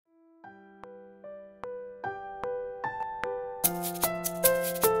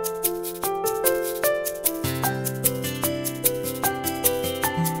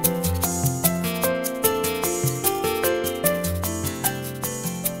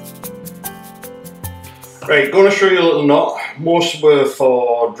Right, going to show you a little knot. Most were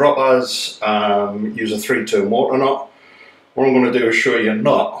for droppers, use a 3-turn water knot. What I'm going to do is show you a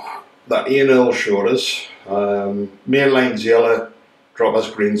knot that Ian Earl showed us. Main line's yellow,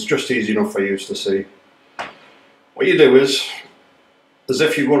 droppers green's just easy enough for you to see. What you do is, as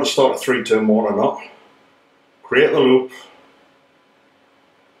if you're going to start a 3-turn water knot, create the loop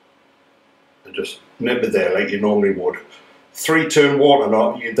and just nip it there like you normally would. 3-turn water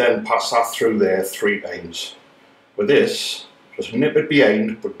knot, you then pass that through there 3 times. With this, just nip it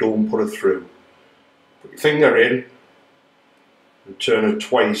behind but don't put it through. Put your finger in and turn it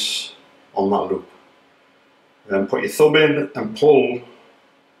twice on that loop. Then put your thumb in and pull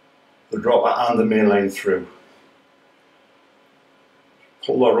the dropper and the main line through.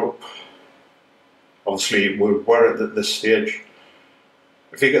 Pull that up. Obviously it would wear it at this stage.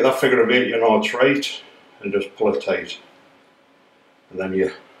 If you get that figure of 8 you know it's right, and just pull it tight. And then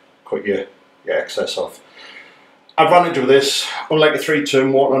you cut your excess off. Advantage of this, unlike a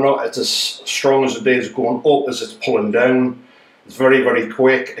 3-turn water knot, it's as strong as it is going up as it's pulling down. It's very, very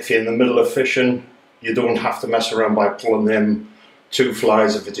quick. If you're in the middle of fishing, you don't have to mess around by pulling them 2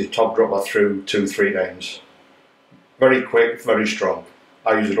 flies if it's your top dropper through 2-3 times. Very quick, very strong.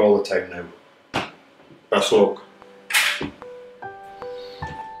 I use it all the time now. Best luck.